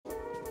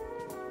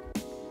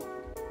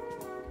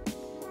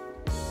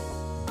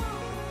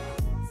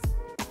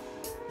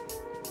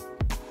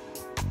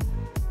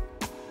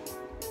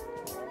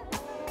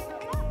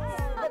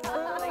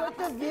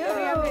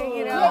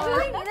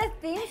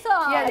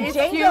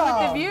Hue with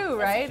the View,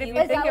 right? If you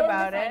think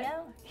about it.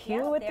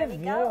 Hue with the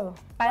View.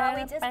 Well,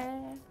 we just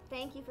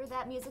thank you for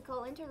that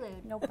musical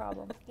interlude. No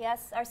problem.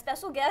 Yes, our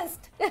special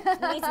guest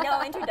needs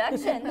no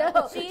introduction.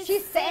 No, she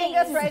sang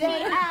us right in.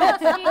 She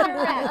acts, she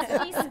directs,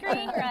 she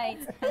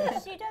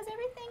screenwrites. She does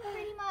everything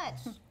pretty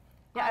much.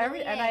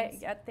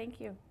 Yeah, thank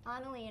you.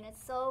 Onalee, and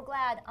it's so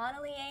glad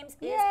Onalee Ames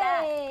is Yay.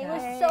 back.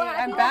 We're so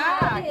happy I'm to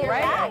have back, you.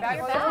 right?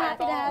 You're I'm back. back. We're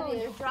so happy to have you.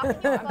 You're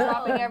dropping your I'm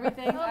dropping phone.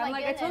 everything. Oh my I'm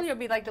like, I told goodness. you it'd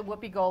be like the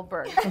Whoopi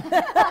Goldberg.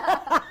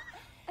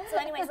 So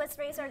anyways, let's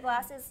raise our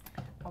glasses.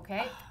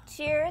 Okay.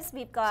 Cheers.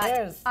 We've got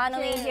Cheers.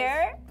 Onalee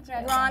here.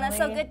 Rana,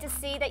 so Onalee. good to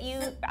see that you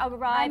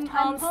arrived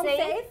home home safe.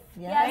 safe.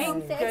 Yes.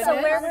 Home safe. Goodness.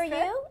 So where were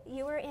you?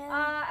 You were in.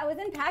 I was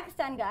in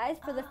Pakistan, guys,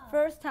 for the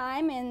first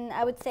time in,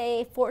 I would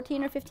say,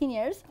 14 or 15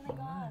 years. Oh my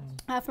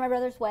God. For my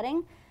brother's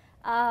wedding.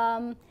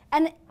 And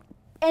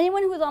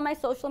anyone who was on my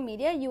social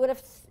media, you would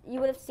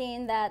have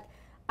seen that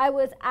I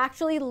was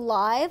actually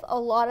live a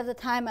lot of the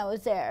time I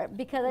was there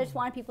because I just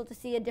wanted people to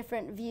see a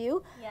different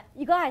view. Yeah.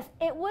 You guys,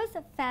 it was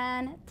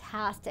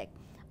fantastic.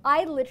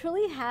 I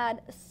literally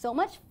had so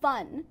much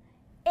fun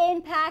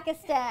in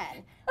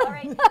Pakistan. All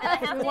right. And I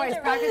have to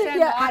interrupt. Pakistan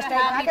Yeah. not a Hashtag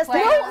happy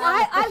Pakistan. place? No,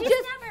 I've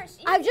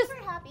She's just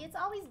never happy. It's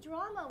always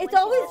drama. it's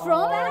when always she's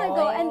drama home. when I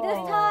go, and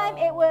this time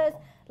it was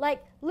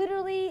like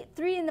literally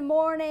 3 in the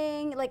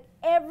morning, like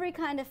every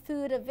kind of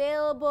food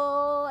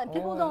available, and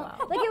people don't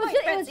like it was.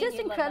 It was just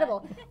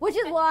incredible, which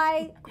is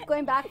why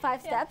going back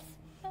 5 steps,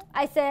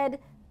 I said,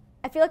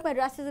 I feel like my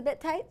dress is a bit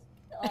tight.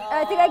 And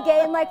I think I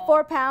gained like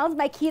 4 pounds.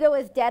 My keto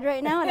is dead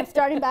right now, and I'm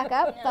starting back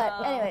up.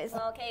 But anyways,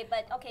 Well,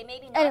 okay,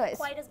 maybe not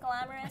quite as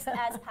glamorous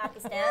as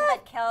Pakistan,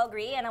 but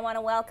Calgary, and I want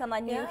to welcome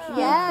a new Hue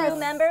Crew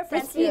member,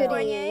 Francine beauty.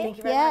 Fournier. Thank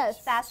you very Yes.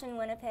 much. Fashion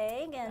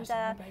Winnipeg,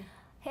 and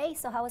hey,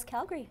 so how was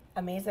Calgary?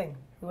 Amazing.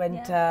 We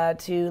went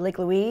to Lake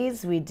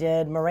Louise. We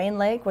did Moraine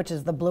Lake, which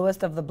is the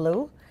bluest of the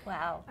blue.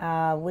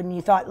 Wow. When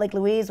you thought Lake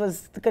Louise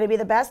was going to be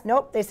the best,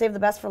 nope, they saved the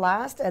best for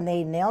last, and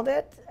they nailed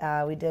it.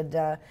 We did.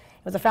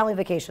 It was a family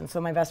vacation, so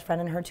my best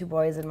friend and her 2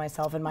 boys and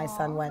myself and my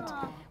son went.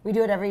 We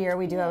do it every year.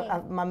 We do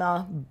a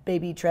mama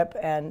baby trip,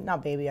 and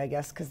not baby, I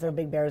guess, because they're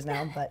big bears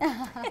now. But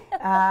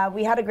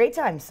we had a great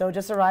time. So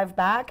just arrived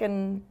back,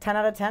 and 10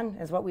 out of 10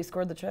 is what we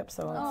scored the trip.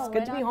 So it's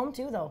good to be home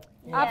too, though.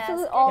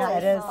 absolutely, Yes, always, Yeah,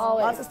 it is.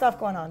 always, Lots of stuff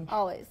going on.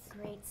 always.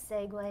 Great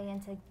segue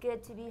into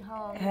good to be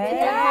home.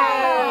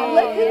 Hey.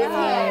 Look who's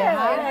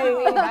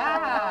here.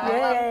 Wow.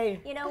 Yay.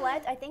 You know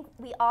what? I think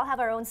we all have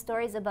our own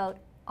stories about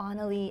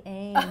Onalee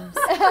Ames.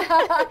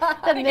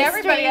 I think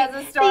everybody has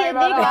a story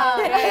about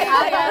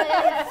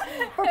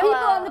For people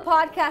on the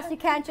podcast, you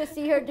can't just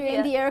see her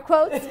doing the air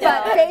quotes,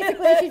 but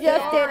basically she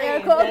just did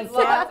air quotes.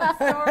 Lots of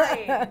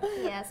story.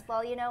 Yes,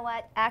 well, you know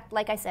what?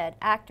 Like I said,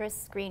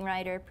 actress,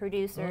 screenwriter,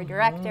 producer,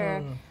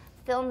 director,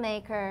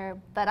 filmmaker,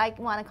 but I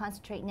want to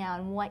concentrate now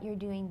on what you're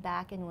doing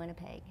back in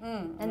Winnipeg,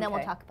 and then we'll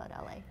okay. talk about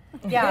LA.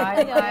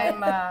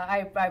 Yeah,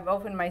 I've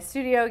opened my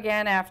studio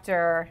again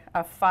after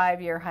a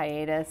 5-year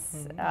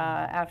hiatus.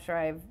 After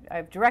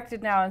I've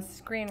directed now and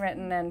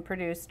screenwritten and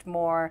produced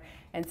more,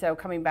 and so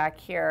coming back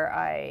here,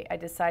 I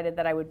decided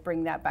that I would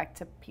bring that back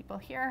to people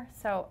here.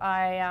 So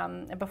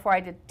before I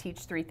did teach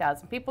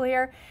 3,000 people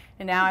here,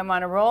 and now I'm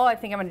on a roll. I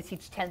think I'm going to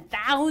teach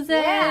 10,000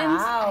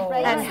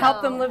 and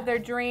help them live their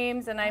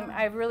dreams. And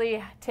I've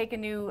really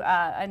taken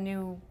a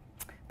new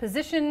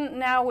position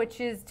now,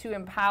 which is to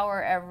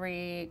empower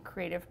every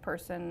creative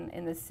person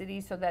in the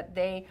city so that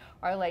they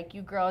are like,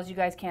 you girls, you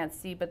guys can't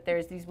see, but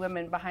there's these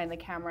women behind the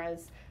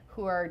cameras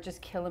who are just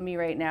killing me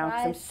right now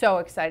because I'm so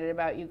excited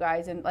about you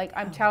guys. And like,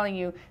 I'm telling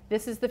you,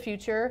 this is the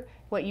future,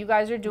 what you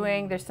guys are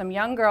doing. There's some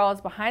young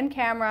girls behind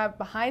camera,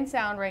 behind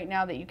sound right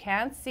now that you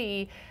can't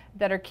see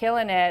that are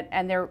killing it,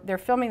 and they're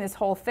filming this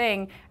whole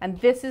thing, and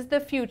this is the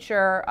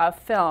future of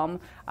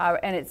film,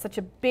 and it's such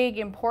a big,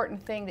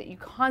 important thing that you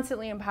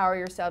constantly empower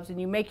yourselves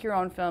and you make your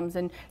own films,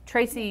 and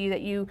Tracy,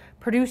 that you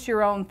produce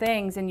your own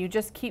things and you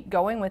just keep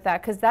going with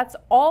that, because that's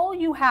all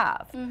you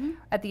have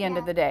at the end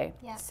of the day.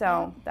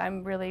 So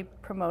I'm really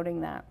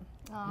promoting that.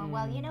 Oh,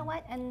 well, you know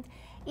what? And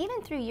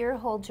even through your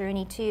whole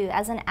journey too,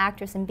 as an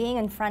actress and being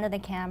in front of the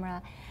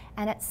camera,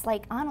 and it's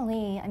like,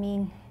 Onalee, I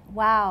mean,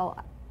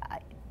 wow,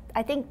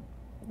 I think,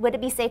 would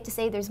it be safe to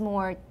say there's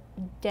more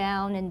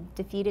down and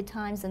defeated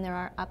times than there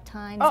are up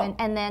times?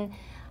 And then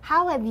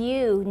how have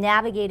you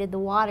navigated the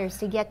waters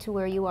to get to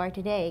where you are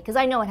today? Because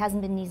I know it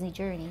hasn't been an easy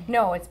journey.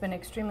 No, it's been an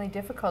extremely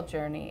difficult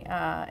journey,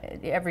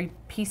 every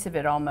piece of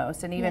it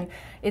almost. And even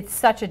it's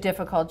such a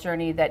difficult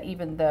journey that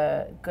even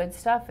the good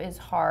stuff is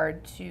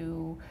hard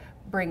to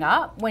bring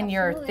up when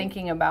you're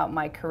thinking about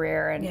my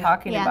career and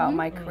talking about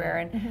my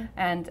career,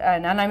 and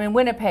I'm in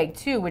Winnipeg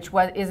too, which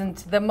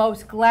isn't the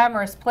most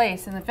glamorous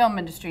place in the film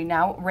industry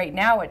now. Right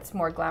now, it's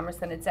more glamorous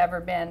than it's ever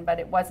been, but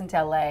it wasn't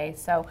LA.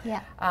 So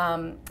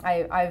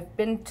I've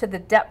been to the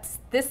depths,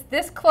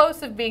 this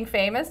close of being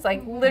famous,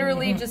 like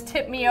literally just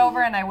tipped me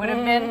over, and I would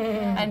have been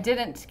and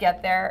didn't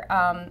get there.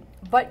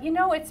 But you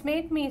know, it's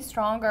made me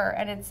stronger,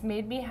 and it's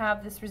made me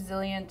have this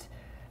resilient.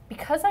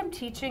 Because I'm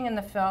teaching in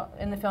the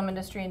film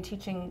industry and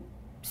teaching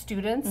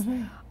students,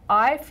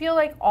 I feel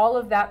like all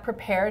of that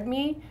prepared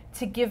me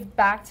to give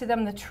back to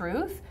them the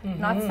truth,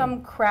 not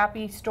some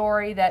crappy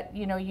story that,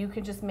 you know, you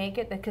can just make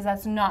it, because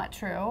that's not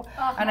true.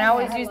 And I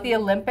always use the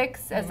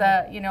Olympics as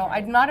a, you know,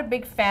 I'm not a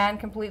big fan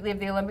completely of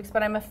the Olympics,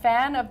 but I'm a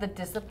fan of the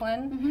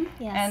discipline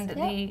and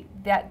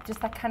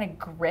that kind of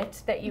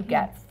grit that you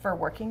get for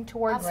working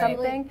towards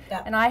something.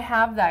 And I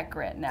have that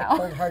grit now. The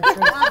cold hard truth.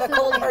 The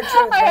cold hard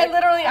truth.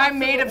 Right? I'm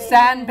made of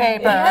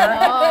sandpaper,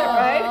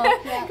 right?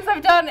 Because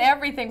I've done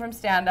everything from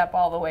stand-up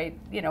all the way,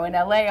 you know, in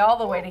LA all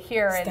the way to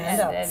here.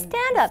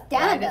 Stand-up.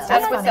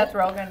 That's with Seth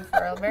Rogen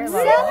for a very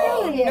long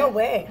time. No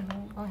way.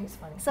 Oh, he's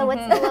funny. So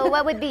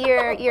what would be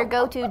your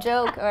go-to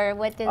joke, or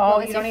what did? Oh,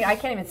 you don't even, I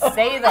can't even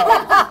say those.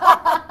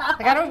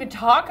 Like, I don't even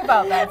talk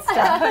about that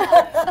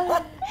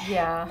stuff.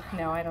 Yeah,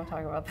 no, I don't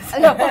talk about this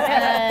stuff.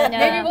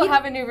 Maybe we'll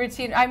have a new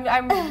routine.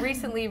 I'm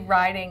recently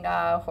riding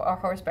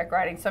horseback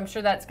riding, so I'm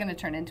sure that's going to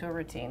turn into a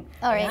routine.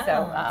 All right. So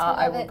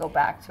I will go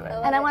back to it.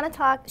 And I want to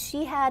talk.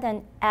 She had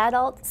an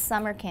adult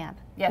summer camp.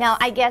 Yes. Now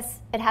I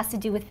guess it has to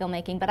do with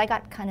filmmaking, but I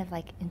got kind of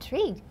like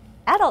intrigued.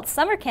 Adult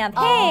summer camp.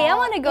 Hey, I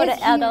want to go to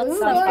adult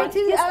summer camp.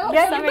 Yeah, you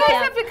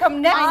guys have to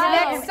come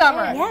next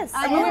summer. Yes.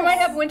 I mean, we might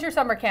have winter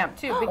summer camp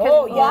too,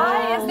 because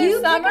why is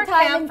there summer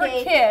camp for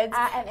kids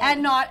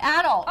and not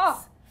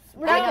adults?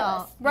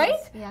 Right?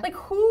 Yeah. Like,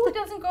 who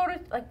doesn't go to,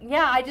 like,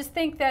 I just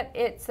think that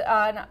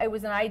it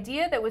was an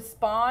idea that was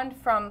spawned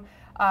from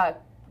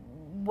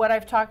what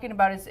I've talking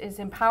about is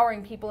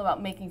empowering people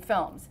about making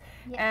films.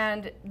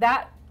 And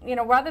that, you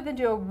know, rather than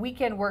do a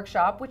weekend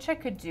workshop, which I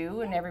could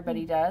do and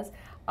everybody does,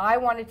 I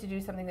wanted to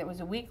do something that was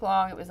a week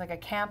long. It was like a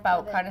camp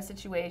out kind of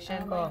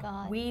situation. Oh my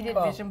God. We did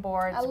vision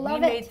boards. We love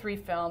made 3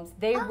 films.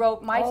 They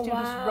wrote, my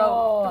students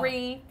wrote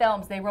 3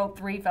 films. They wrote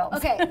 3 films.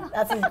 Okay.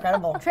 That's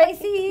incredible.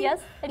 Tracy,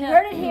 Yes? you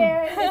heard it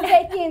here. We're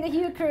taking the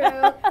Hue Crew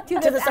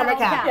to the summer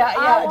camp. Yeah.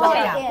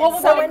 Well,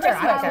 we'll do winter.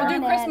 Christmas. We'll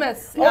do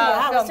Christmas.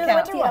 Let's do the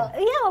camp. winter one.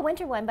 Yeah, a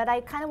winter one, but I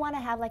kind of want to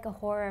have like a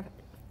horror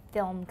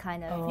film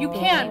kind of. You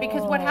can,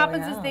 because what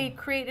happens is they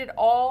created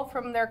all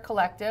from their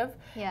collective,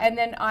 and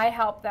then I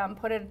helped them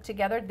put it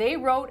together. They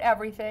wrote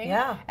everything,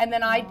 and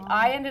then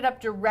I ended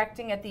up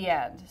directing at the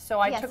end.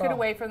 So I took it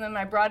away from them.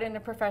 I brought in a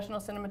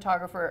professional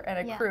cinematographer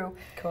and a crew,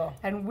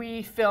 and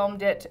we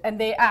filmed it, and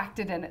they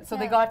acted in it. So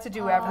they got to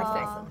do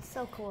everything.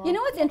 So cool. You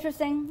know what's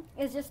interesting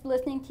is just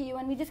listening to you,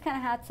 and we just kind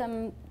of had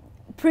some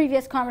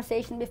previous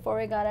conversation before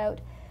we got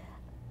out.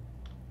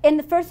 And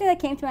the first thing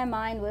that came to my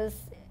mind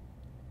was,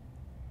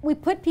 we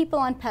put people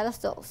on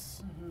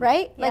pedestals,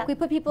 right? Like, we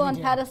put people on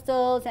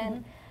pedestals,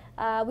 and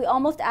we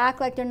almost act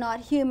like they're not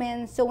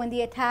human. So when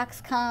the attacks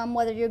come,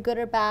 whether you're good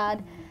or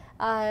bad,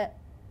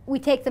 we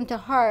take them to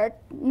heart.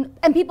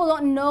 And people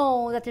don't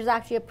know that there's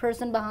actually a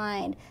person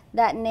behind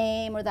that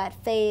name or that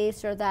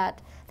face or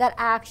that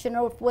action,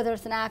 or whether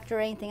it's an actor or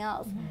anything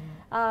else.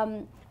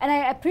 And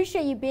I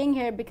appreciate you being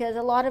here, because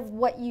a lot of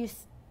what you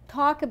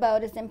talk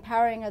about is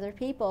empowering other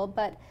people,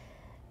 but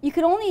you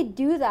can only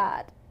do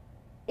that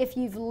if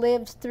you've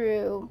lived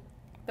through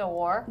the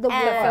war, and you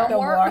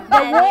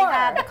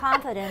have the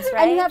confidence,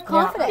 right? And you have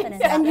confidence,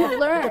 and you've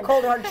learned. The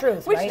cold hard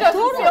truth, which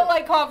doesn't feel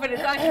like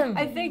confidence.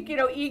 I think, you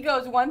know, ego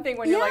is one thing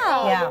when you're like,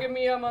 oh, look at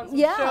me, I'm on some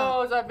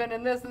shows, I've been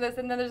in this and this,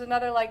 and then there's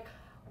another like,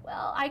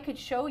 well, I could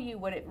show you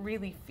what it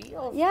really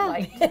feels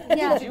like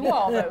to do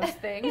all those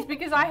things,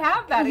 because I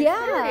have that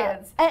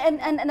experience.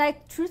 And I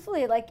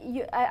truthfully, like,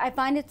 I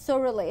find it so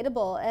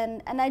relatable,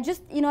 and I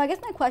just, you know, I guess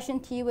my question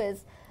to you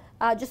is,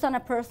 just on a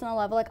personal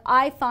level, like,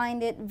 I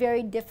find it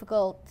very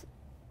difficult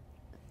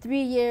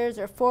 3 years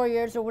or 4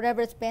 years or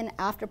whatever it's been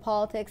after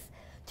politics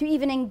to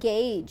even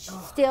engage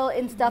still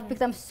in stuff,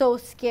 because I'm so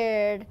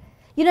scared.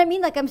 You know what I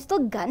mean? Like, I'm still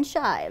gun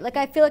shy. Like,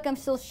 I feel like I'm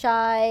still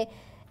shy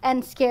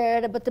and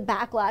scared about the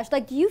backlash.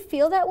 Like, do you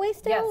feel that way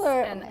still? Yes,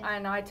 or?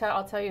 and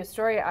I'll tell you a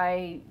story.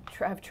 I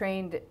have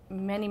trained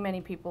many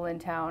people in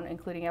town,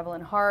 including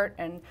Evelyn Hart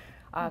and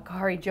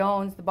Kahari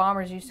Jones. The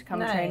Bombers used to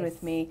come train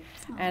with me.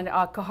 And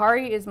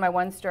Kahari is my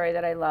one story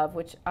that I love,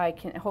 which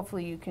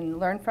hopefully you can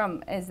learn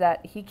from, is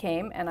that he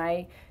came, and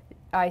I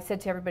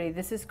said to everybody,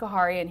 this is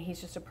Kahari, and he's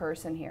just a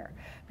person here.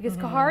 Because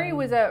Kahari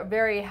was a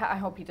very, I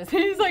hope he does,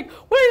 he's like,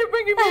 why are you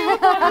bringing me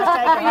up on this?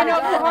 You know,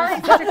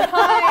 Kahari's such a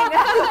kind,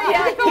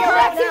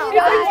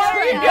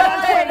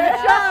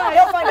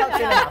 You'll find out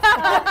soon.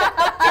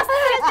 Just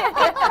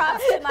give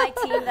props to my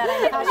team that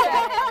I'm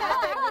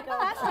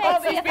all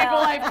these people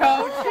I've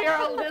coached, here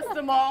I'll list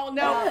them all.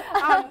 No,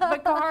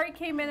 but Kahari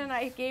came in, and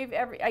I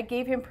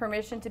gave him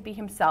permission to be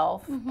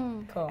himself.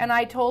 Cool. And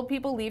I told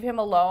people, leave him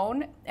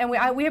alone. And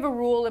we have a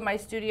rule in my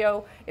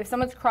studio: if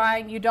someone's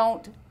crying, you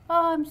don't.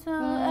 Oh, I'm so.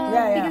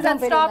 Because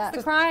that stops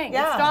the crying. It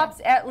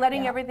stops at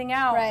letting everything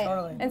out. Right.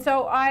 Totally. And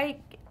so I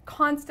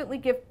constantly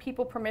give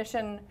people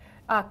permission.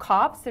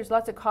 Cops, there's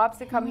lots of cops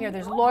that come here.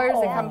 There's lawyers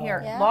that come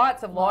here.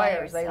 Lots of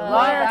lawyers. They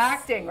love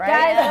acting,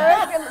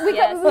 right?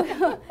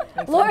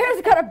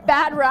 Lawyers got a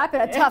bad rap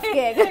and a tough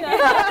gig.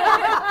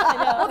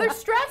 Well, they're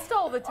stressed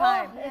all the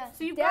time.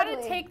 So you've got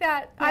to take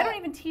that. I don't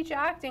even teach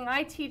acting.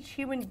 I teach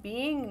human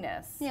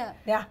beingness.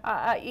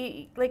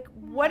 Like,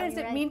 what does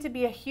it mean to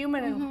be a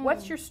human, and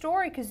what's your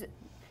story? Because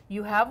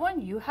you have one,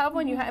 you have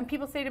one, and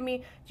people say to me,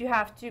 do you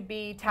have to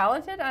be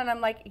talented? And I'm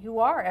like, you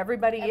are,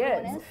 everyone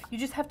is. You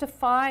just have to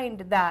find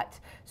that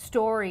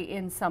story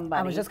in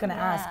somebody. I was just going to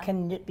ask,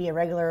 can it be a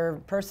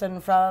regular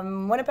person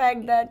from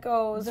Winnipeg that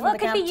goes Well,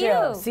 into the it could camp be too?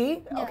 you.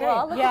 See? Yeah. Okay.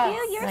 Well, look at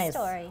you, your Nice.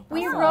 story.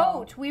 We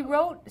Awesome.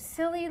 wrote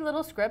silly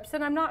little scripts,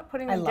 and I'm not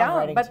putting I them love down,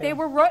 writing but too. they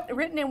were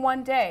written in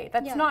one day.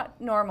 That's not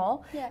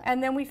normal. Yeah.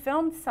 And then we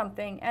filmed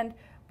something, and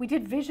we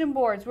did vision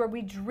boards where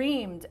we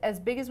dreamed as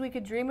big as we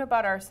could dream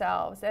about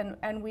ourselves,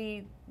 and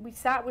we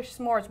sat with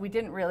s'mores. We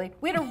didn't really.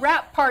 We had a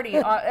wrap party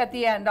at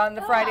the end on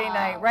the Friday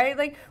night, right?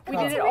 Like we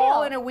did it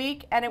all in a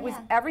week, and it was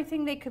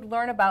everything they could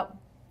learn about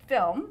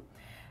film.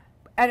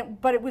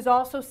 But it was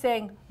also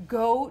saying,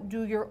 go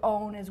do your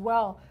own as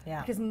well.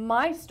 Yeah. Because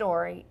my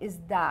story is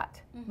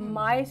that.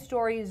 My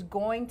story is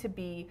going to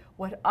be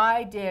what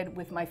I did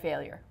with my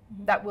failure.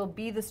 That will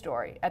be the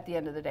story at the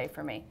end of the day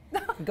for me.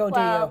 Go do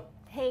Well,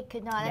 hey,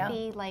 could not Yeah. it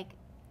be like,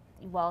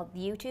 well,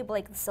 YouTube,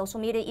 like social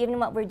media, even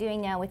what we're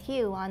doing now with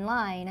you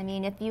online? I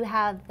mean, if you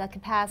have the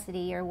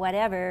capacity or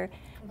whatever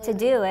to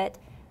do it,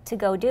 to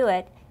go do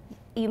it,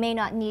 you may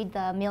not need the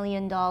 $1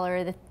 million,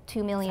 the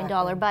 $2 million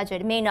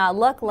budget. It may not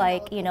look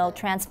like, you know,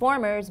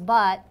 Transformers,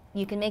 but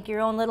you can make your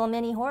own little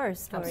mini horror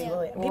story.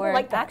 Absolutely. Or People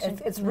like that. action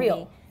It's movie.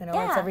 real. You know,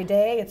 it's Yeah. every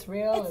day. It's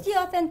real. It's the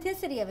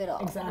authenticity of it all.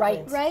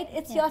 Exactly. Right?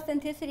 It's the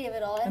authenticity of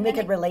it all. And then they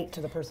could relate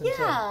to the person too.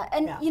 Yeah,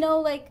 and you know,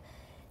 like,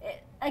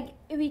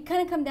 we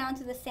kind of come down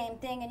to the same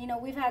thing. And you know,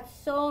 we've had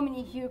so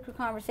many Hue Crew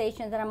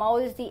conversations, and I'm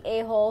always the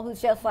a-hole who's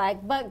just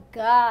like, but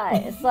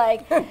guys,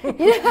 like, you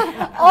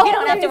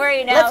don't have to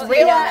worry now. Let's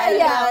reel yeah, it in,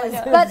 yeah. guys.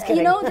 But Just you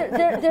kidding. know,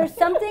 there's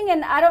something,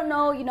 and I don't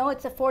know. You know,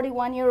 it's a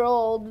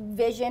 41-year-old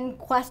vision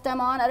quest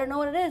I'm on. I don't know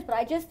what it is, but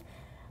I just,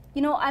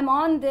 you know, I'm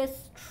on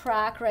this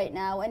track right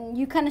now, and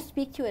you kind of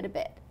speak to it a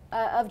bit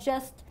of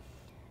just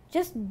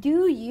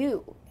do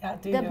you. Yeah,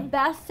 do the you.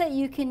 best that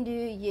you can do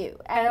you.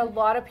 And a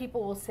lot of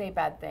people will say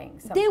bad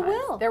things sometimes. They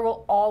will. There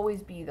will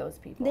always be those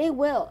people. They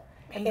will.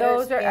 And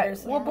those are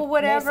haters, well, yeah. but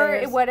whatever.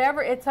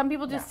 Naysayers. Some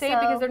people just say it So-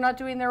 because they're not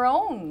doing their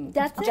own.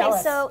 That's it.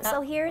 Jealous.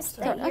 So here's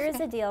okay.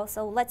 the deal.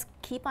 So let's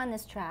keep on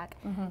this track.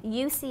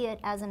 You see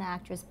it as an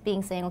actress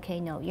being saying, okay,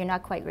 no, you're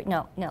not quite.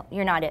 No,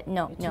 you're not it.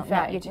 No, no,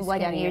 fat, no, you're too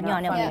whatever. skinny, You're you're no,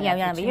 not no, funny yeah,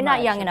 enough, you're you're not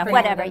too young much, enough. you're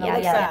Whatever. pretty, Yeah,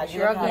 you're yeah. fat,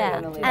 you're ugly,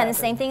 Yeah, Onalee, and the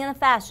same thing in the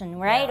fashion,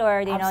 right? Yeah, Or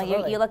you know,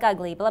 absolutely. you look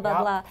ugly, blah blah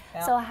Yeah, blah.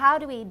 yeah. So how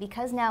do we?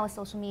 Because now with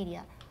social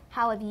media,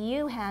 how have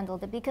you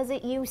handled it? Because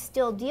you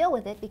still deal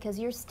with it because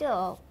you're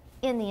still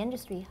in the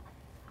industry.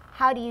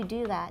 How do you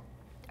do that?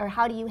 Or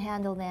how do you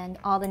handle then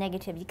all the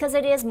negativity? Because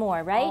it is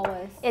more, right?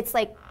 Always. It's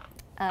like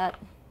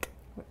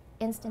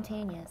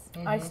instantaneous.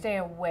 I stay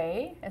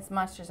away as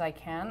much as I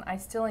can. I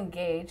still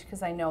engage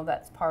because I know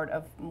that's part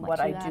of what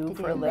I you have do to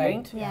for a do. living.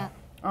 Right. Yeah.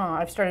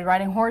 I've started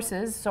riding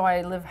horses, so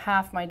I live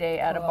half my day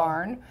at a Cool.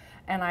 barn,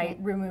 and I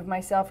remove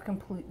myself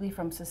completely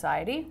from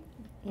society,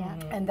 Yeah.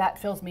 and that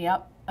fills me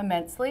up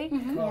immensely.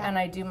 And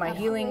I do my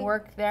healing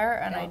work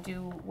there, and I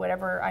do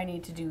whatever I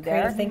need to do there.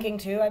 Creative thinking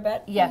too, I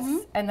bet.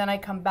 Yes, and then I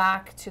come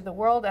back to the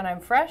world and I'm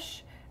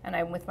fresh and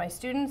I'm with my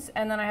students,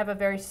 and then I have a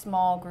very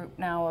small group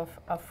now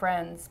of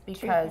friends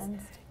because,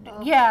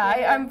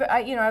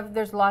 you know,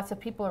 there's lots of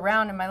people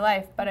around in my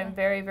life, but I'm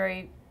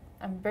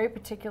very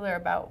particular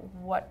about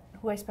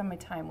who I spend my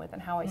time with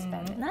and how I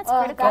spend it. And that's Oh,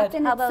 critical. that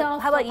in How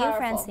itself about so you, powerful.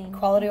 Francine?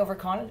 Quality over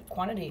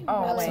quantity.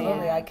 Oh,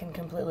 absolutely. yeah. I can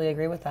completely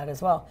agree with that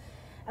as well.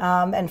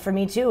 And for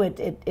me too,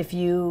 if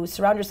you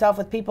surround yourself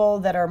with people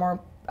that are more,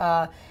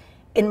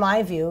 in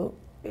my view,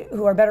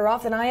 who are better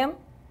off than I am,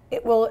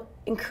 it will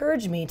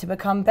encourage me to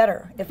become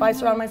better. If I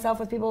surround myself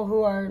with people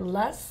who are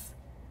less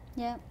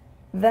Yeah.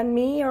 than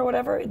me or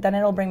whatever, then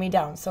it'll bring me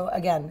down. So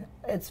again,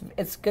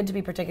 it's good to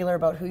be particular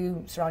about who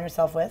you surround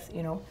yourself with,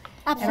 you know. And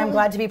I'm Absolutely.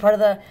 glad to be part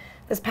of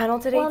this panel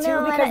today Well, too,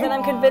 no, because and then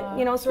I'm convinced,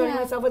 you know, surrounding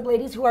Yeah. myself with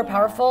ladies who are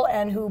powerful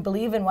and who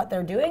believe in what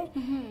they're doing,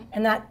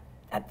 and that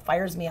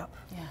fires me up.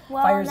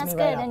 Well, Fires that's me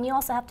good, right up. and you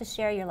also have to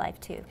share your life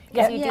too.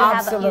 Yeah, You do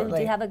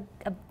absolutely. have a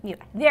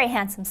very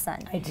handsome son.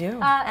 I do.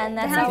 And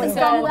that's the always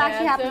son good. who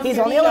actually happens He's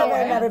to only be 11,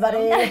 here. everybody.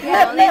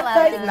 Yeah, only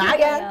 11. Not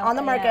yet Yeah. on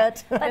the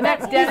market. And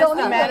that's Dennis the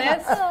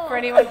Menace for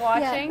anyone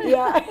watching.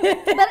 Yeah.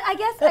 But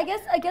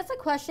I guess a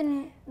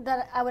question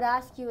that I would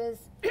ask you is,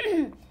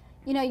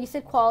 you know, you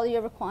said quality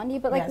over quantity,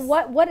 but like Yes.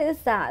 what is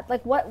that?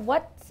 Like what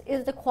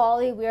is the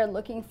quality we are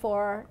looking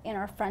for in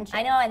our friendship?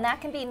 I know, and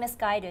that can be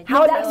misguided.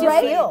 How it That's makes you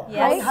right. feel.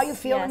 Yes. How you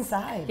feel Yes.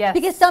 inside. Yes.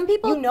 Because some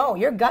people You know,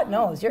 your gut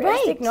knows, your Right.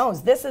 instinct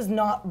knows this is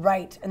not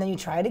right, and then you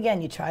try it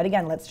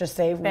again. Let's just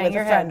say Bang with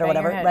your a head, friend or bang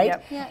your whatever, head, right?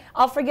 yep. Yeah.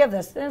 I'll forgive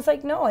this, and it's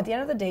like no. At the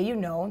end of the day, you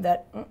know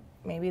that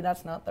maybe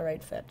that's not the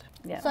right fit.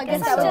 Yeah. So I guess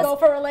And that would so- go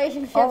for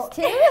relationships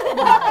too.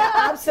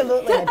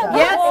 Absolutely, it does.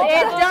 Yes,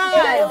 it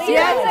does.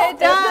 Yes, it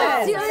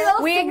does.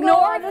 Serial We single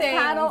ignore on this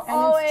things. panel, And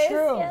always. it's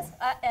true. Yes,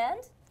 and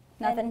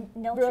Nothing.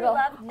 no Brutal. true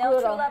love. No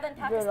Brutal. true love in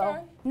Pakistan.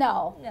 Brutal.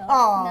 No. No.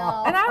 Aw.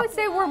 No. And I would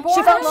say we're born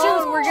She found alone.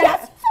 shoes. We're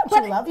Yes,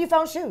 gonna, you love. You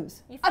found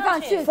shoes. You I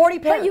found shoes. 40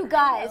 pairs. But you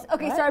guys,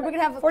 okay, sorry, we're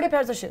gonna have a 40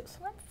 pairs of shoes.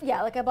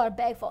 yeah, like I bought a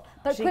bag full.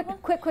 But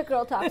quick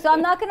girl talk. So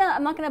I'm not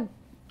gonna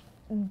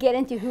get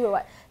into who or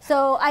what.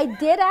 So I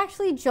did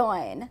actually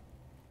join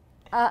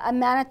a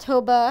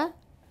Manitoba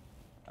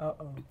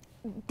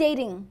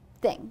dating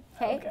thing.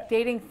 Okay.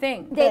 Dating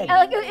thing.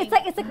 It's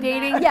like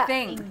Dating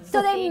thing.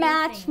 So they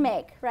match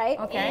make, right?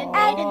 Okay.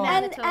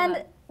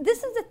 And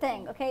this is the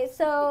thing. Okay,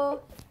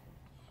 so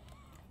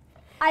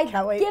I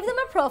give them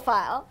a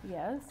profile.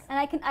 Yes.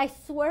 And I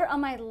swear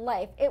on my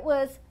life, it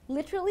was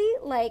literally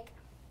like,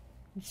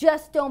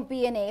 just don't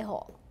be an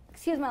a-hole.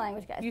 Excuse my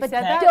language, guys. You but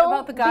said that don't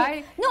about the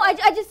guy? No, I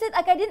just said,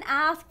 like, I didn't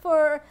ask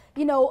for,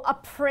 you know, a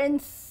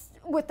prince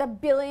with $1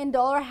 billion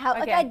house.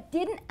 Like, I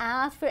didn't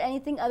ask for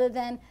anything other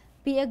than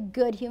be a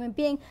good human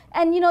being.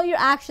 And, you know, your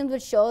actions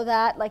would show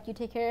that. Like, you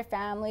take care of your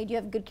family, do you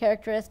have good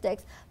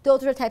characteristics.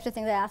 Those are the types of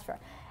things I asked for.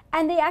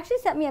 And they actually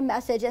sent me a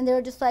message, and they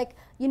were just like,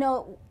 you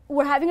know,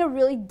 we're having a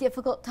really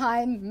difficult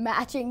time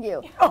matching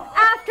you.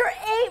 After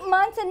 8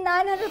 months and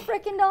 $900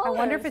 freaking dollars. I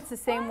wonder if it's the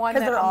same one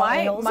Because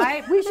that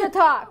my we should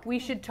talk. We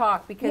should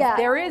talk, because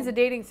there is a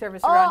dating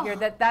service around here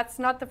that's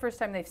not the first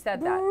time they've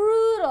said that.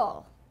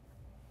 Brutal.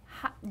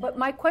 But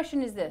my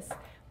question is this: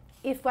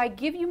 if I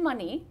give you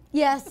money,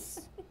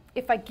 Yes.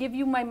 if I give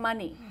you my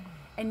money,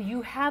 and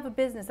you have a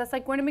business, that's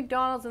like going to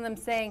McDonald's and them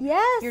saying,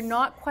 Yes. you're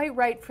not quite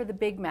right for the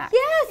Big Mac.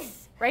 Yes.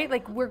 Right?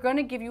 Like, we're going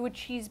to give you a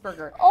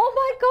cheeseburger. Oh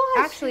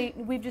my gosh. Actually,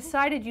 we've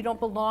decided you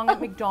don't belong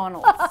at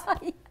McDonald's.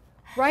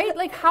 Right?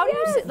 Like, how do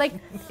you, like,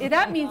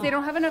 that means they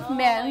don't have enough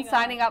men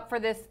signing up for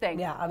this thing.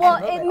 Yeah. Well,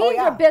 absolutely. it means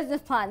your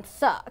business plan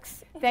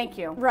sucks. Thank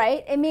you.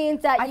 Right? It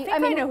means that I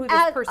know who this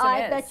as person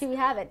I is. bet you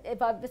have it.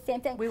 About the same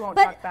thing. We won't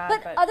talk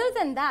bad, but other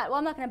than that, well,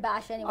 I'm not going to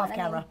bash anyone. Off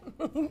camera.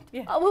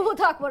 We'll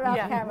talk about it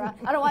off camera.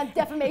 I don't want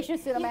defamation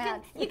suit on my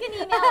hands. You can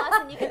email us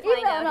and you can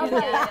find out.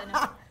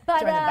 Okay.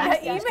 But Join the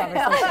backstage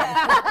conversation.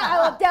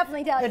 I will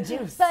definitely tell you. The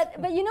juice.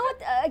 But you know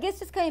what? I guess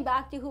just coming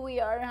back to who we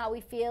are and how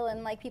we feel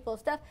and like people's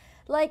stuff.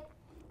 Like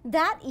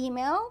that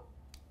email,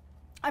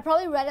 I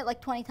probably read it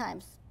like 20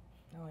 times.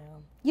 Oh, yeah.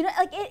 You know,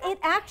 like it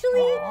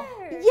actually,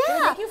 Did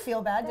it make you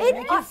feel bad? Did it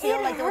make you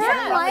feel like there was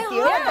something wrong with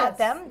you about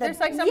them? There's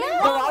like something They're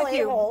wrong all with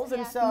you. a-holes,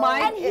 and so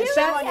My it's best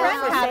shame on you friend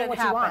for had saying it what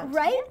you happen. want.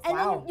 right? And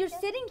Wow. then you're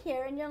sitting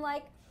here and you're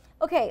like,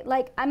 okay,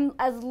 like I'm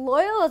as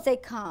loyal as they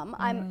come.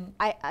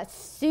 I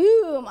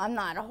assume I'm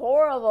not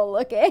horrible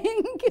looking.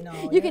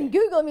 No, you can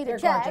Google me to you're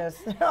check. gorgeous.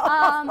 You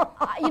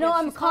know,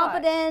 I'm she's hot.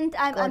 competent.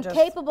 I'm Gorgeous.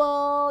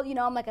 capable. You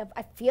know, I'm like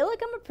I feel like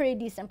I'm a pretty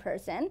decent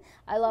person.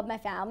 I love my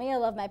family. I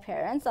love my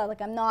parents.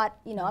 I'm not.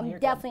 You know, I'm you're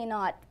definitely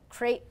not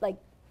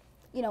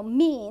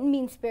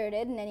mean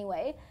spirited in any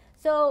way.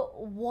 So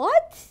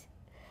what?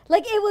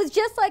 Like it was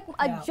just like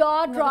a Yeah.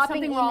 jaw-dropping There's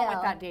something email. wrong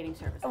with that dating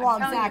service. Well, I'm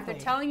telling you, if exactly.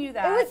 they're telling you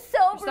that, It was so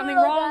there's something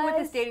brutal, wrong with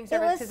guys. this dating It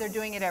service was because they're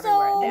doing it so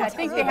everywhere. I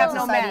think they have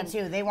no men.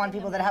 Too. They want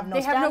people that have no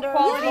They have no standards,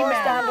 quality low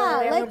men. standards,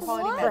 They have no like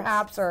quality what? men.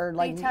 perhaps, or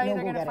like They tell you no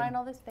they're going to go-getting. find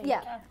all this fake.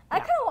 Yeah. I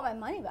kind of want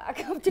my money back.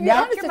 To be Yeah.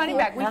 honest Get your with money you.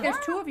 back.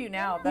 There's two of you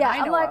now that Yeah, I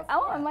know I'm like, of. I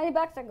want my money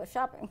back so I can go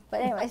shopping.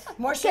 But anyways,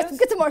 More get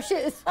shoes? some more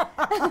shoes.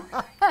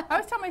 I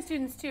always tell my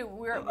students too,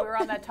 we're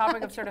on that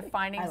topic of sort of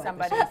finding like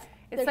somebody. this.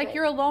 It's They're like great.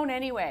 you're alone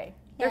anyway.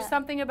 There's Yeah.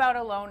 something about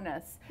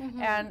aloneness.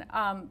 And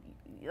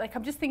like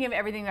I'm just thinking of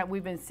everything that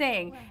we've been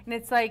saying, and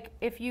it's like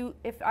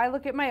if I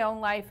look at my own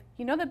life,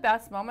 you know, the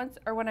best moments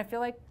are when I feel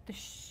like the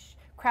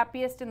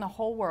crappiest in the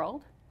whole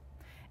world,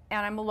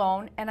 and I'm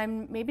alone, and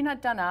I'm maybe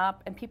not done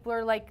up, and people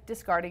are like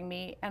discarding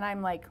me, and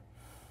I'm like,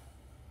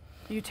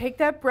 you take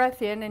that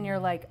breath in, and you're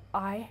like,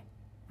 I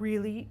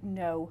really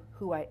know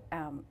who I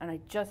am, and I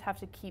just have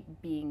to keep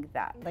being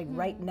that. Like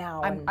right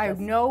now. I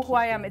know who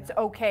I am. It's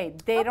okay.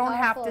 They How don't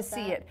have powerful to is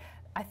see that? it.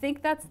 I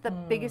think that's the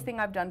biggest thing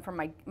I've done for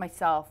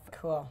myself.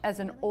 Cool. As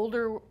an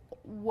older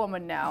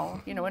woman now,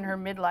 you know, in her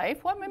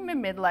midlife. Well, I'm a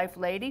midlife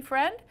lady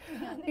friend,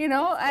 you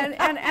know, and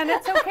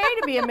it's okay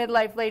to be a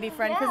midlife lady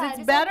friend because Yeah, it's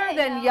it's better okay,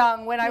 than yeah.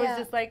 young when I was Yeah.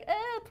 just like,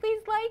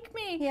 please like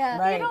me. Yeah. You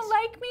Right. don't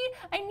like me?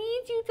 I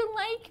need you to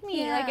like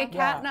me. Yeah. Like a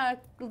cat in a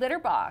litter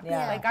box.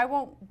 Yeah. Like I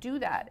won't do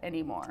that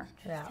anymore.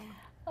 Yeah.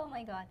 Oh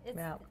my God. It's,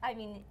 Yeah. I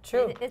mean,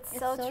 True. It's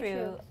so so true.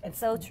 true. It's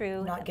so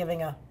true. Not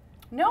giving a.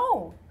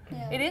 No,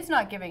 Yeah. it is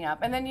not giving up.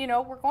 And then, you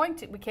know,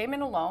 we came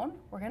in alone.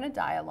 We're going to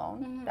die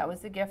alone. That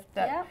was the gift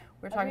that Yeah, we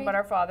were talking agreed. about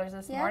our fathers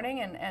this Yeah.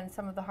 morning and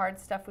some of the hard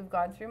stuff we've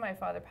gone through. My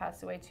father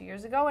passed away 2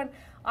 years ago, and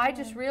I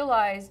just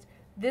realized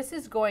this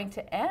is going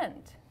to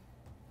end.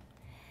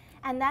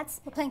 And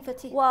that's We're playing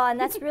footsie. well, and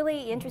that's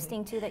really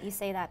interesting too that you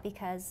say that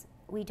because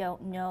we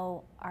don't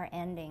know our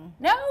ending.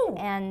 No.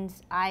 And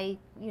I,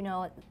 you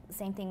know,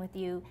 same thing with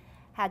you.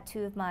 Had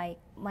two of my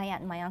aunt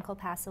and my uncle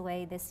pass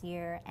away this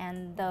year,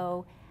 and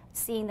though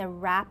seeing the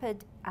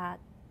rapid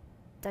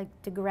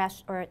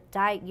digress or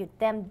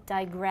them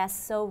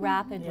digress so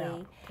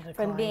rapidly the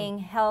from decline. being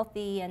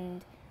healthy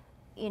and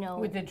you know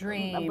With the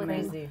dream with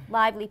Crazy.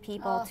 lively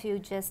people to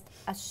just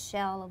a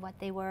shell of what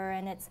they were,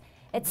 and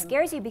it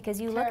scares you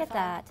because you look at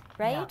that,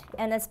 right?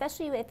 And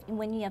especially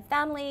when you have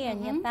family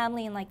and you have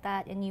family and like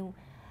that, and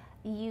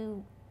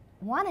you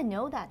want to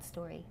know that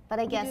story, but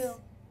I guess do.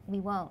 we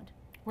won't.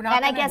 We're not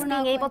And I gonna- guess we're being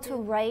not able going to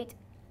write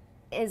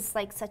is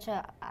like such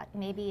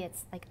maybe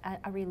it's like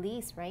a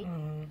release, right?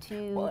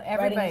 To Well, Writing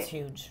everybody, is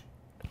huge.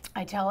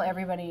 I tell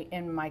everybody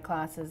in my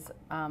classes,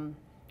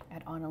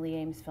 at Onalee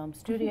Ames Film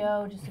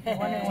Studio, just if you're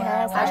wondering where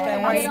Yes, I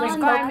hashtag was. Onalee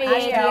Find me,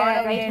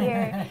 Ames right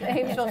here.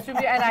 Ames Film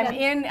Studio,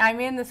 and I'm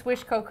in the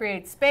Swish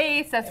Co-Create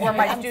space. That's where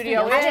my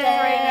studio is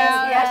right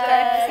now.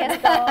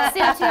 Yes.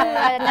 Soon to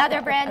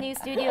another brand new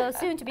studio,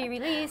 soon to be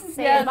released.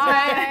 Yes,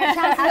 right.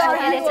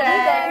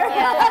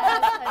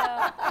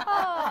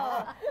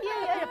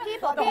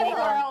 People, The whole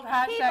world,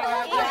 hashtag.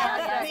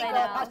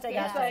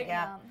 Hashtag,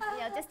 yeah.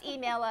 Just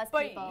email us,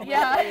 But people.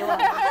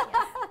 yeah,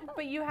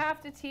 but you have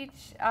to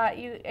teach.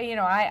 You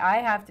know, I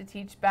have to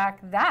teach back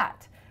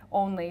that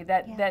only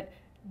that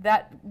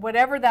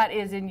whatever that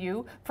is in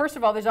you. First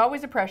of all, there's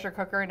always a pressure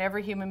cooker in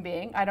every human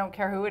being. I don't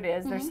care who it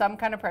is. There's some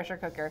kind of pressure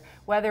cooker,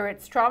 whether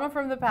it's trauma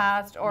from the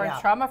past or it's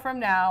trauma from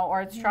now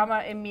or it's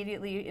trauma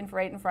immediately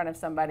right in front of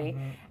somebody.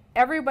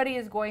 Everybody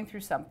is going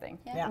through something.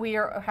 Yeah. We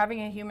are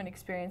having a human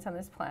experience on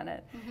this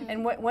planet.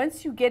 And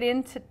once you get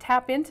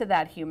tap into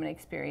that human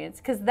experience,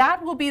 because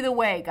that will be the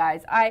way,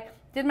 guys. I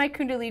did my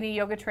Kundalini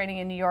yoga training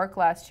in New York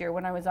last year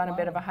when I was on a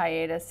bit of a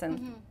hiatus.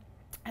 And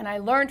I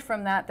learned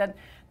from that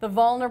the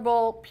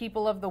vulnerable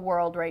people of the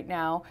world right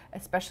now,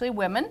 especially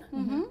women,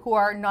 who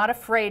are not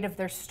afraid of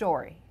their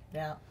story,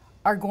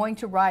 are going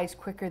to rise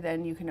quicker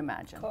than you can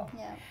imagine. Cool.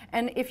 Yeah.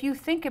 And if you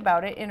think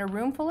about it, in a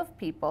room full of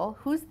people,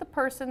 who's the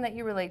person that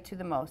you relate to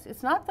the most?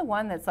 It's not the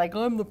one that's like,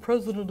 I'm the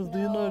president of the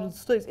United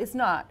States. It's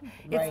not.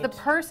 It's the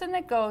person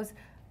that goes,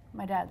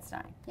 my dad's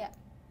dying. Yeah.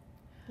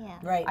 Yeah.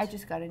 Right. I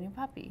just got a new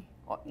puppy.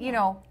 You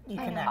know, You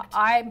connect.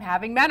 I'm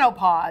having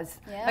menopause.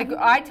 Yeah. Like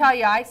I tell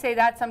you, I say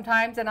that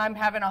sometimes, and I'm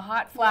having a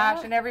hot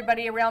flash, and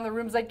everybody around the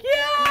room's like,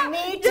 "Yeah,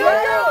 Me too.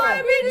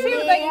 yeah, me too."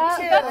 Me Like,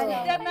 too.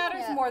 that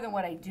matters more than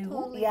what I do.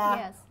 Totally. Yeah.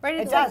 Yes. Right?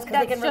 It It's does, like, 'cause they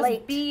that's can just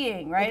relate.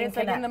 being, right? can It's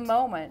like in the connect.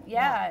 moment.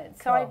 Yeah.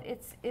 So Cool.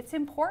 it's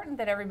important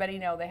that everybody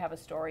know they have a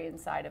story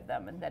inside of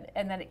them, and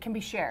that it can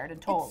be shared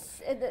and told.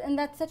 And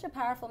that's such a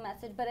powerful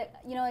message, but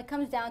it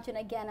comes down to, and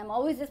again, I'm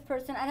always this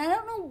person, and I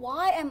don't know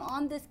why I'm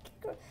on this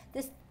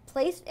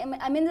place.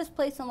 I'm in this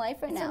place in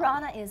life right It's now. a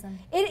Rana-ism.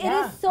 It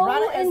is so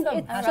Rana-ism.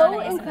 it's so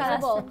Rana-ism.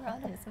 incredible.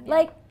 Rana-ism, yeah.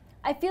 Like,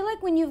 I feel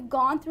like when you've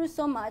gone through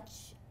so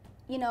much,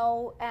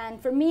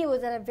 and for me it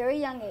was at a very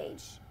young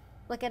age.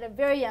 Like at a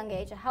very young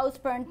age, a house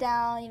burned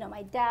down,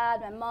 my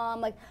dad, my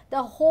mom, like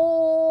the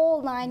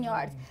whole 9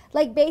 yards.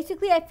 Like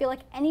basically I feel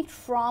like any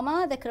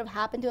trauma that could have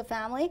happened to a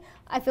family,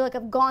 I feel like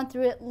I've gone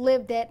through it,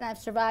 lived it, and I've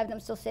survived, and I'm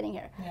still sitting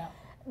here. Yeah.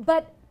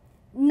 But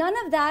none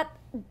of that,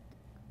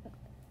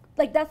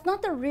 like that's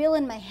not the real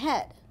in my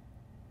head.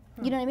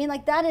 You know what I mean?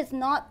 Like that is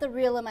not the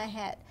real in my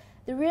head.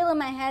 The real in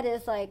my head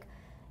is like,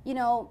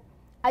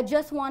 I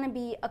just want to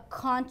be a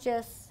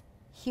conscious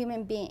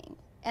human being,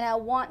 and I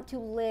want to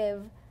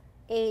live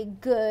a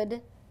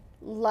good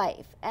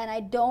life, and I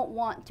don't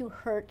want to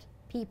hurt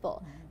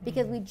people,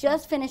 because we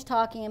just finished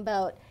talking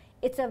about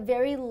it's a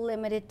very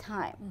limited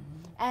time.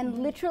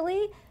 And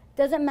literally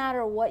doesn't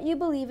matter what you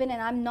believe in,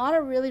 and I'm not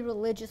a really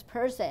religious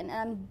person,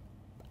 and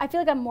I feel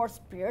like I'm more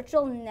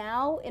spiritual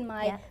now in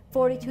my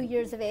 42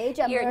 years of age.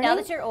 I'm learning. Now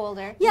that you're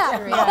older. Yeah,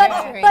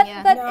 maturing,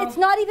 but it's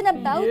not even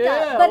about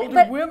that. But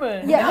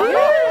women. yeah,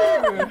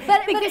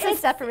 but Because of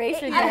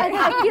separation.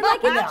 I feel like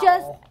it's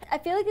I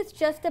feel like it's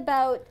just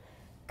about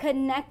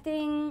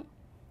connecting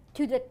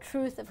to the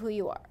truth of who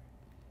you are.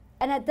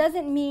 And it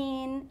doesn't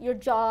mean your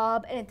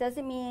job, and it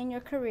doesn't mean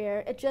your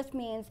career. It just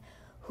means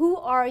who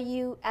are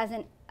you as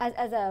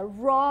a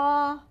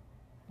raw,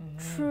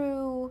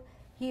 true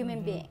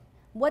human being.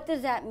 What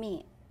does that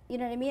mean? You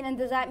know what I mean? And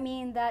does that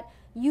mean that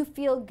you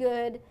feel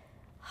good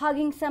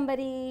hugging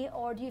somebody,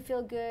 or do you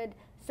feel good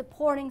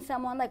supporting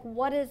someone? Like,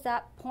 what is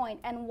that point,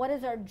 and what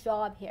is our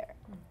job here?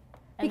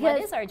 And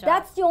what is our job?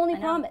 That's the only I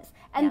know. promise.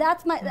 And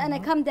that's and I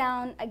come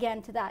down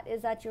again to that,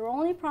 is that your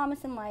only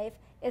promise in life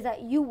is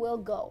that you will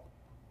go.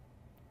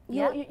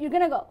 You're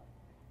gonna go.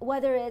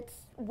 Whether it's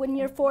when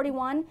you're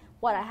 41,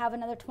 I have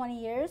another 20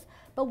 years,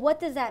 but what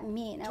does that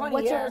mean? And 20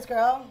 what's years,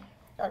 girl.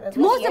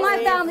 most of my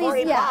 40, families,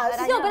 40 yeah.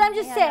 plus. No, but I'm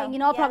just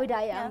saying, I'll probably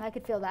die young. I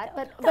could feel that.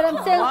 But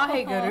I'm saying,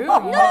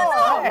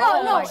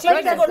 no. She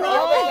needs to go to the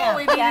yoga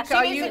we camp.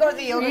 need She needs to go to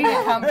the yoga You need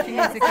to camp. come. She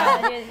needs to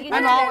come.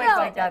 I'm always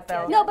like that,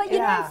 though. No, but you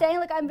know what I'm saying?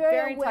 Like, I'm very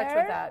Very in aware. touch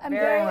with that. I'm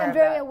Very aware of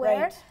very that.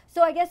 aware. Right.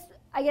 So I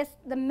guess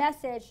the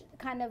message,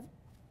 kind of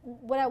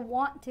what I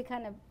want to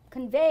kind of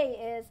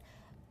convey is,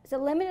 it's a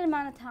limited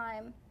amount of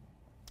time.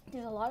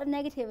 There's a lot of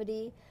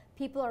negativity.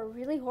 People are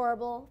really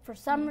horrible for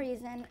some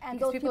reason, and Because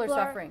those people are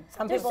suffering.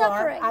 Some they're people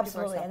suffering. are,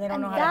 absolutely, and they don't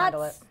And know how to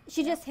handle it.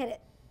 she just hit it.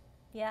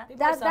 Yeah.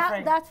 People are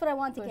suffering. That's what I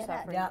want to People are get at.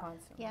 suffering Yeah.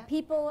 constantly. Yeah.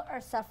 People are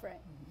suffering.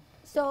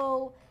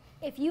 So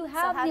if you So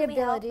have how the do we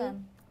help ability,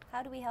 them?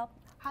 How do we help?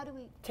 How do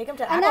we? Take them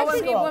to And acting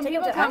actually, school. When Take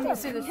people them to come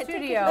acting to the school.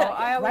 studio,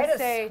 I Write always a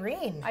say,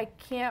 screen. I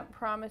can't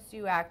promise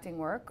you acting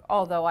work,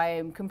 although I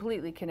am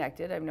completely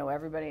connected. I know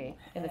everybody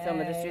in the film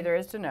industry there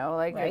is to know,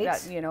 like Right. that,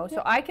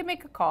 so I can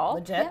make a call.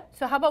 Legit. Yep.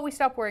 So how about we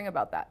stop worrying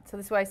about that? So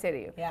this is what I say to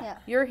you. Yeah.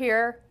 You're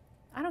here.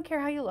 I don't care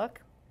how you look.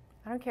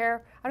 I don't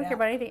care Yeah.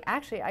 about anything.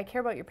 Actually, I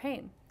care about your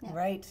pain.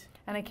 Right.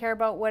 And I care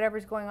about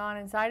whatever's going on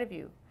inside of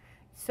you.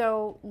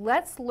 So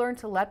let's learn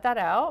to let that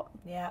out.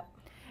 Yeah.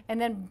 And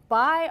then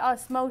by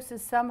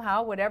osmosis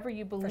somehow, whatever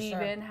you believe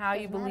sure. in, how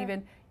you believe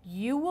in,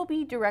 you will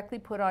be directly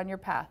put on your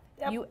path.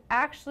 Yep. You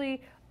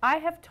actually, I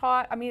have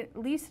taught, I mean,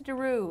 Lisa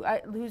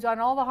DeRue, who's on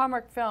all the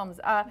Hallmark films,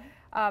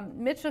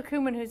 Mitchell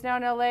Kuman, who's now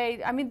in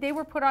LA, I mean, they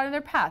were put on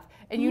their path.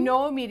 And you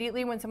know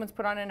immediately when someone's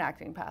put on an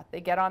acting path.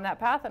 They get on that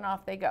path and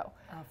off they go.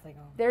 Off they go.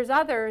 There's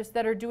others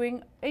that are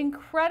doing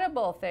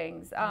incredible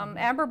things.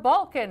 Amber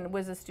Balkan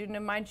was a student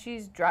of mine.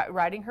 She's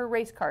riding her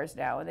race cars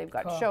now, and they've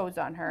got shows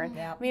on her. And,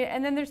 I mean,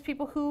 and then there's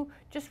people who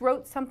just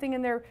wrote something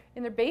in their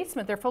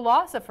basement. They're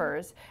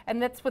philosophers,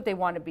 and that's what they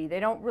want to be. They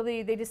don't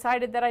really. They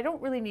decided that I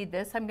don't really need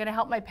this. I'm going to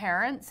help my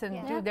parents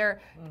and do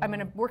their. I'm going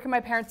to work in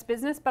my parents'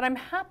 business, but I'm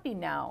happy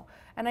now,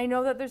 and I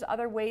know that there's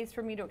other ways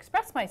for me to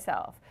express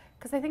myself.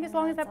 Because I think as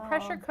long as that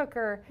pressure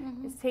cooker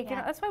is taken,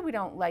 that's why we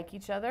don't like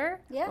each other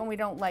when we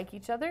don't like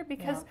each other,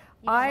 because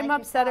I'm like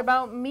upset yourself.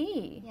 about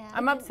me.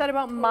 I'm upset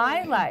about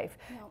my life.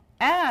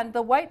 And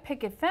the white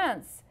picket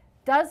fence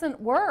doesn't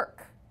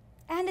work.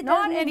 And it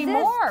Not doesn't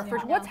anymore. exist. For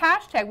what's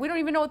hashtag? We don't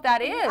even know what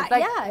that is.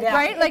 Like,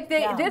 right? Like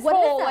this What is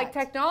whole that? like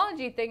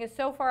technology thing is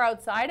so far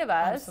outside of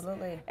us.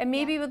 Absolutely. And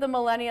maybe the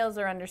millennials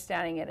are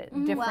understanding it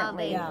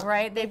differently, Well,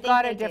 right? They've think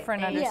got they a do.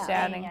 different They-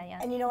 understanding.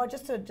 And you know what,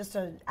 just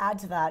to add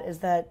to that is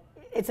that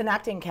it's an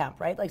acting camp,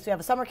 right? Like, so you have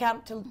a summer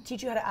camp to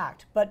teach you how to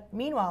act. But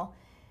meanwhile,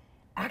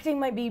 acting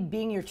might be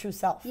being your true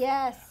self.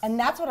 Yes. And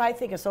that's what I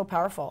think is so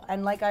powerful.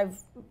 And like I've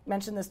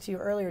mentioned this to you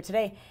earlier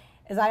today,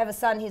 is I have a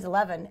son, he's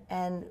 11,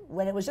 and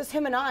when it was just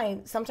him and I,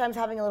 sometimes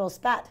having a little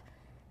spat,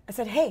 I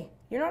said, hey,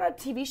 you're not on a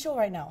TV show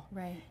right now.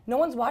 Right. No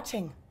one's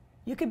watching.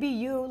 You could be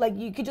you, like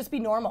you could just be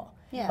normal.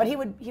 Yeah. But he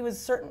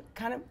was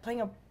kind of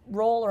playing a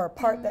role or a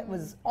part that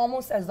was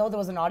almost as though there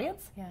was an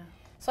audience. Yeah.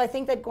 So I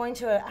think that going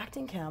to an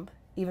acting camp,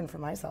 even for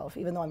myself,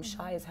 even though I'm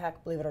shy as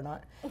heck, believe it or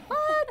not,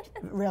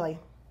 really,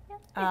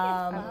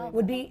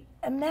 would be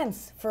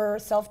immense for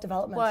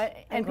self-development. Well,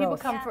 and people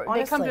growth. come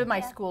they come to Honestly.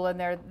 my school and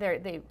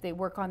they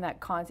work on that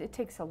concept. It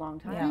takes a long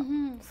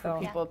time Yeah. for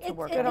people to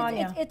work Good on on it.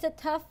 ya. It's a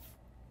tough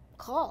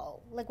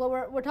call. Like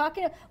what we're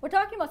talking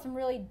about some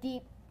really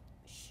deep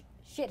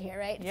shit here,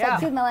 right? Yeah. So,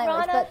 excuse my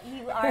language, Rana, but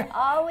you are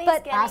always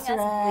but- getting us bleeps.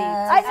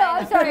 I know.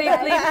 I'm sorry. guys.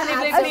 I'm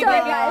sorry,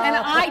 guys. And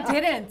I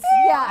didn't.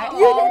 Yeah, I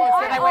you almost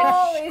did. did. I went,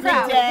 always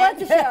crap. did. What's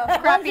the show?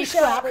 Crappy,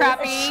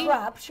 crappy.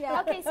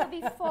 Scrap. Okay, so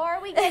before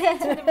we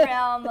get into the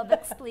realm of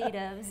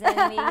expletives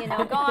and we,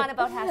 go on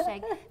about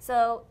hashtag,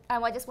 so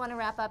I just want to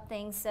wrap up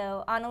things.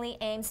 So Onalee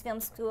Ames Film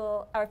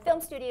School, our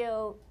film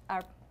studio,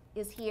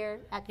 is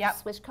here at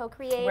Swish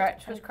Co-Create. We're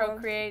at Swish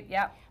Co-Create,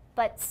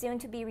 But soon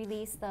to be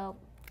released, though.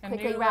 A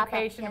Quickly new wrap up.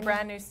 location, a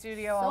brand new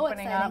studio So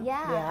opening exciting.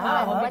 up.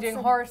 Yeah. We'll be What's doing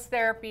the- horse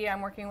therapy.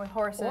 I'm working with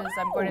horses.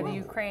 I'm going to the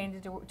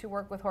Ukraine to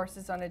work with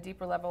horses on a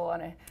deeper level,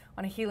 on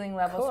a healing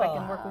level, so I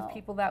can work with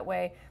people that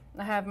way.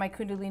 I have my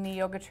Kundalini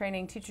yoga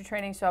training, teacher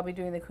training, so I'll be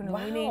doing the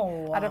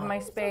Kundalini out of my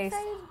space.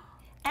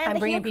 And I'm the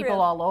bringing Hue people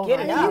Crew. all over.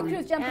 Get it And up. you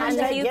Crew's jumping And in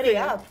the there. Hue Get Crew. it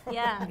up.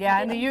 Yeah.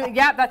 Yeah, and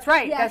that's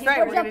right. Yeah, That's right.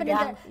 we're We're going to jumping do in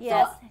that. there.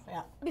 Yes.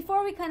 Yeah.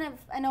 Before we kind of,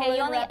 I know Okay, we're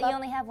you gonna wrap up.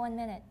 only have 1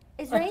 minute.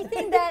 Is there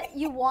anything that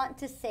you want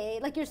to say?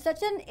 Like, you're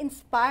such an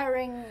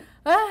inspiring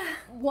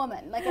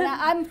woman. Like, and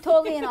I'm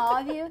totally in awe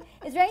of you.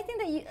 Is there anything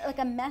that you, like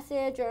a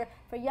message or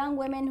for young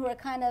women who are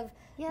kind of,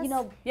 Yes.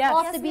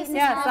 off the beaten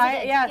path?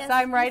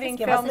 I'm writing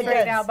Give us films the right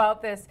goods. now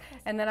about this,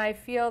 and then I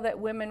feel that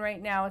women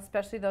right now,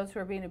 especially those who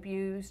are being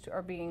abused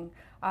or being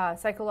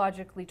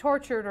psychologically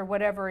tortured or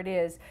whatever it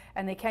is,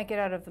 and they can't get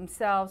out of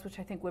themselves, which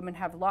I think women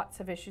have lots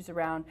of issues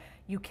around.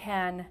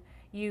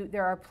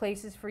 There are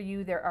places for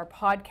you. There are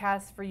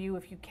podcasts for you.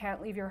 If you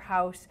can't leave your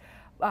house,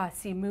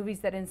 see movies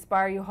that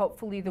inspire you.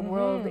 Hopefully the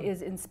world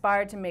is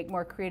inspired to make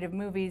more creative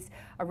movies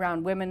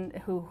around women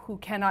who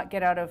cannot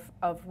get out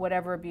of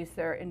whatever abuse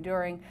they're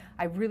enduring.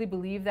 I really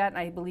believe that, and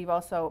I believe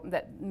also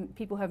that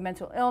people who have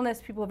mental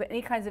illness, people who have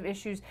any kinds of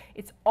issues,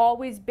 it's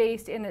always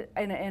based in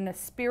a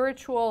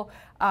spiritual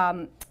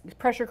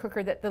pressure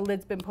cooker that the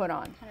lid's been put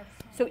on. 100%.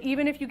 So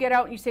even if you get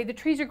out and you say, the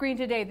trees are green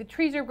today,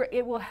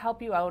 it will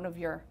help you out of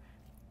your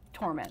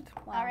torment.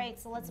 Wow. All right,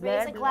 so let's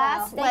raise a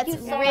glass. Wow. Thank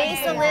Let's you so raise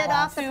much. the lid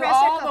off the To pressure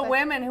all cooker. the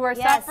women who are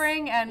Yes.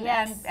 suffering and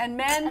men And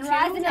too.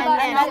 rising And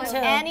above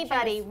men, it.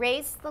 anybody,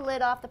 raise the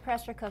lid off the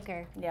pressure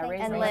cooker. Yeah,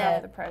 raise and the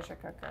live. the pressure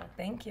cooker.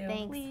 Thank you.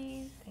 Thanks.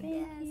 Please.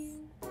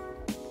 Yes.